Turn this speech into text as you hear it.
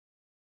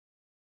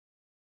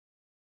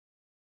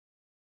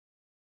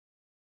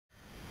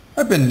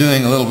I've been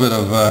doing a little bit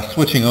of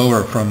switching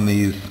over from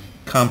these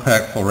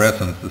compact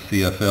fluorescents, the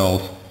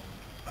CFLs.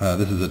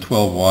 This is a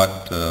 12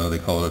 watt, they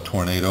call it a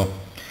tornado,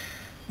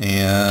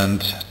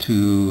 and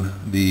to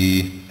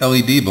the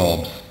LED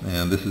bulbs,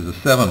 and this is a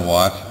 7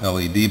 watt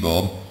LED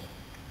bulb.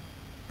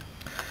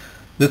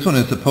 This one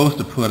is supposed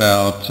to put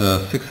out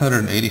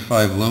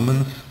 685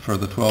 lumens for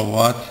the 12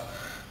 watts,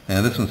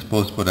 and this one's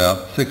supposed to put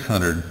out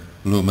 600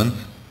 lumens.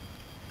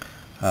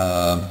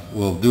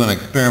 We'll do an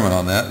experiment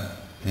on that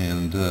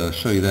and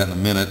show you that in a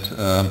minute.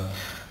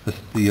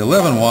 The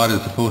 11 watt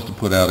is supposed to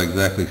put out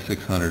exactly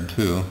 600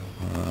 too.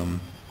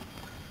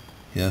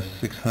 Yes,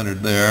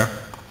 600 there.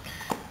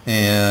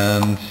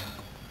 And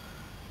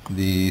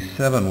the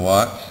 7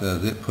 watt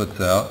says it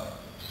puts out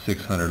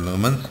 600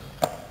 lumens,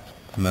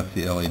 and that's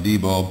the LED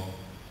bulb.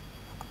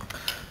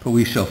 But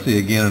we shall see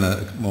again,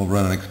 we'll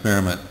run an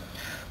experiment.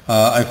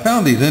 I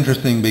found these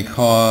interesting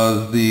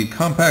because the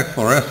compact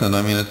fluorescent,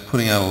 I mean, it's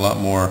putting out a lot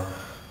more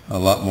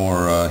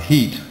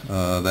heat.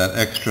 That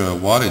extra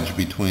wattage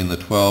between the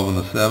 12 and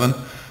the 7,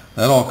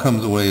 that all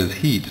comes away as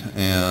heat,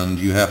 and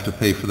you have to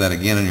pay for that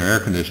again in your air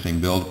conditioning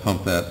bill to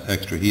pump that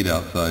extra heat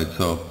outside.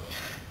 So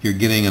you're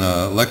getting an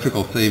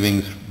electrical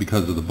savings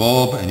because of the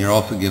bulb, and you're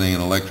also getting an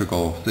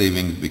electrical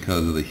savings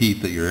because of the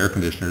heat that your air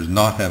conditioner is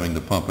not having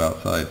to pump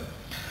outside.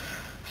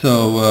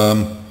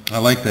 So I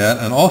like that,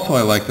 and also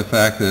I like the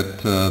fact that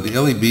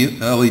the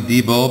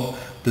LED bulb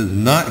does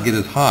not get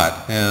as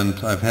hot, and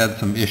I've had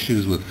some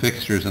issues with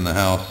fixtures in the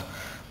house.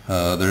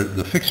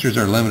 The fixtures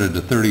are limited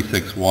to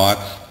 36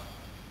 watts,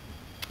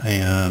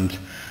 and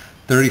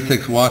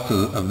 36 watts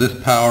of this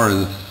power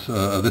is,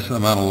 this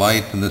amount of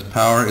light and this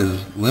power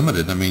is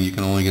limited. I mean, you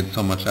can only get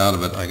so much out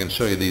of it. I can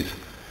show you these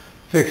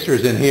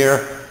fixtures in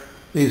here.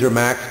 These are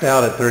maxed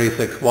out at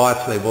 36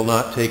 watts. They will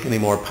not take any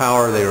more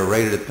power. They were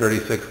rated at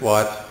 36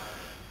 watts.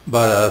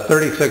 But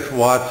 36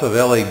 watts of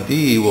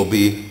LED will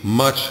be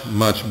much,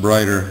 much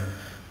brighter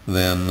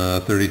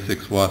than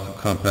 36 watts of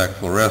compact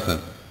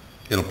fluorescent.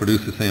 It'll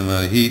produce the same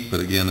amount of heat, but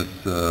again,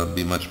 it's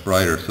be much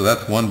brighter. So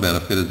that's one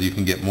benefit, is you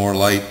can get more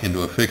light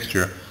into a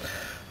fixture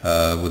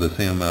with the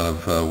same amount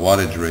of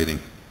wattage rating.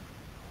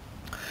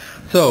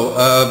 So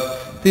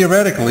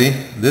theoretically,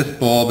 this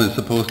bulb is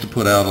supposed to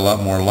put out a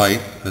lot more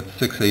light. It's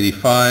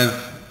 685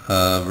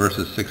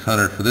 versus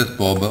 600 for this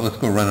bulb, but let's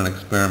go run an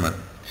experiment.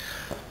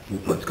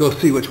 Let's go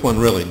see which one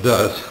really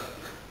does.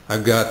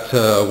 I've got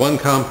one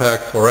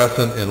compact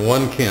fluorescent in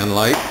one can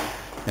light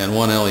and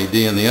one LED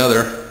in the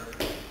other,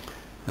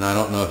 and I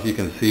don't know if you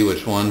can see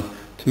which one.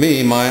 To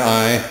me, my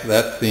eye,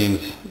 that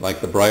seems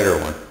like the brighter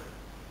one,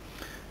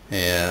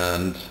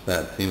 and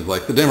that seems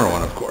like the dimmer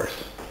one, of course.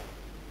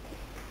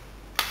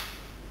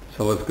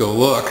 So let's go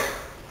look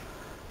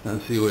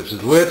and see which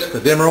is which.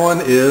 The dimmer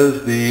one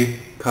is the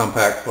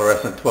compact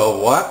fluorescent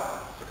 12 watt,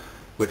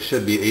 which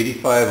should be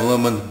 85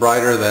 lumens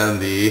brighter than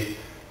the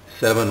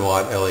 7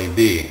 watt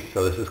LED.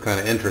 So this is kind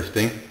of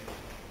interesting.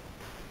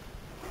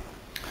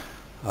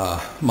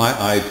 My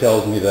eye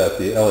tells me that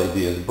the LED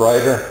is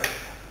brighter.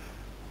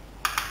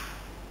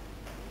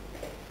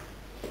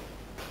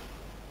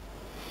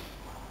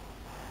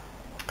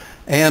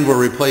 And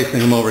we're replacing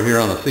them over here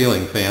on the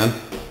ceiling fan.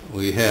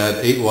 We had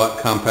 8 watt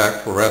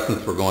compact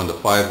fluorescents. We're going to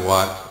 5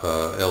 watt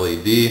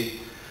LED.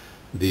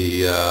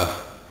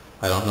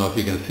 I don't know if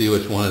you can see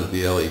which one is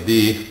the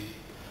LED.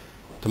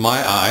 To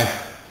my eye,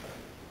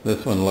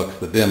 this one looks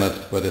the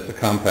dimmest, but it's a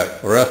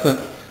compact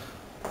fluorescent.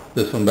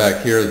 This one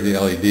back here is the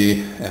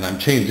LED, and I'm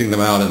changing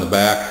them out in the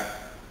back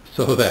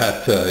so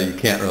that you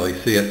can't really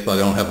see it, so I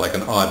don't have like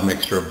an odd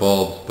mixture of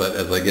bulbs, but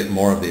as I get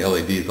more of the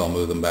LEDs, I'll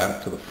move them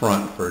back to the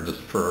front for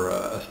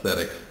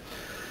aesthetics.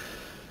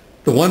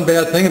 The one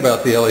bad thing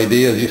about the LED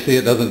is you see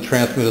it doesn't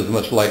transmit as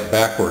much light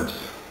backwards,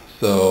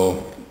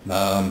 so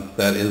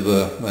that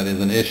is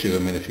an issue. I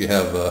mean, if you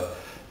have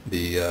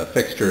the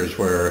fixtures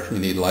where you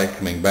need light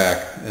coming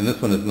back, and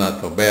this one is not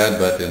so bad,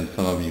 but in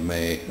some of you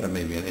that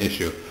may be an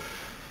issue.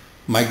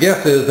 My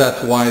guess is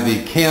that's why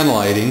the can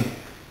lighting,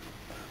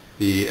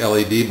 the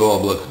LED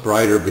bulb looks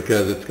brighter,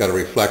 because it's got a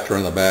reflector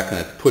in the back and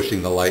it's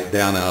pushing the light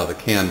down out of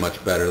the can much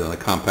better than the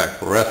compact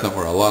fluorescent,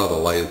 where a lot of the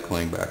light is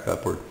going back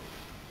upward.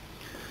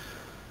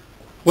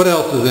 What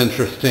else is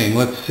interesting?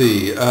 Let's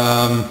see.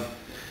 The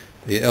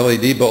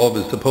LED bulb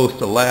is supposed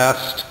to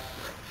last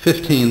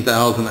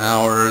 15,000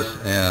 hours,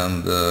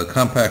 and the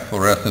compact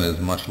fluorescent is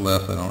much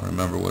less. I don't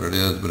remember what it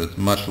is, but it's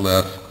much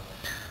less,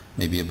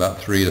 maybe about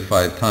 3 to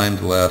 5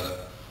 times less.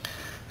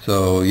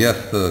 So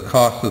yes, the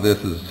cost of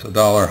this is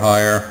 $1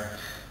 higher,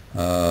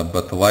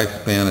 but the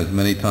lifespan is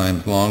many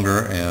times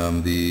longer,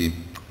 and the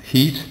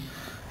heat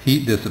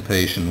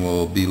dissipation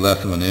will be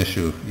less of an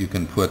issue. You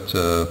can put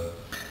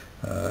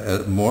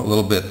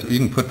you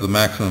can put the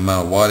maximum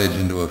amount of wattage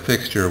into a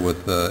fixture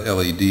with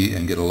LED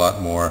and get a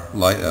lot more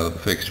light out of the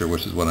fixture,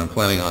 which is what I'm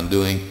planning on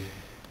doing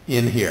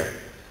in here.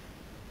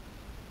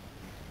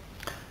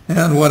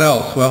 And what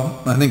else? Well,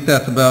 I think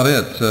that's about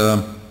it.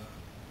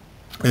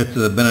 It's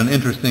been an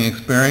interesting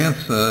experiment,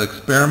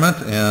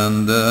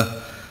 and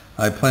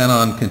I plan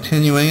on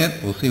continuing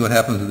it. We'll see what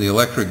happens to the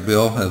electric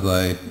bill as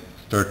I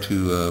start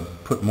to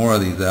put more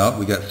of these out.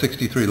 We got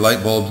 63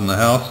 light bulbs in the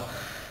house,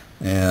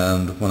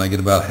 and when I get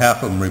about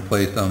half of them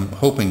replaced, I'm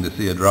hoping to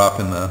see a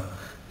drop in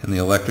the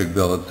electric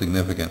bill that's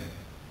significant.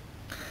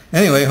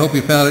 Anyway, hope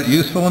you found it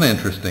useful and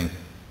interesting.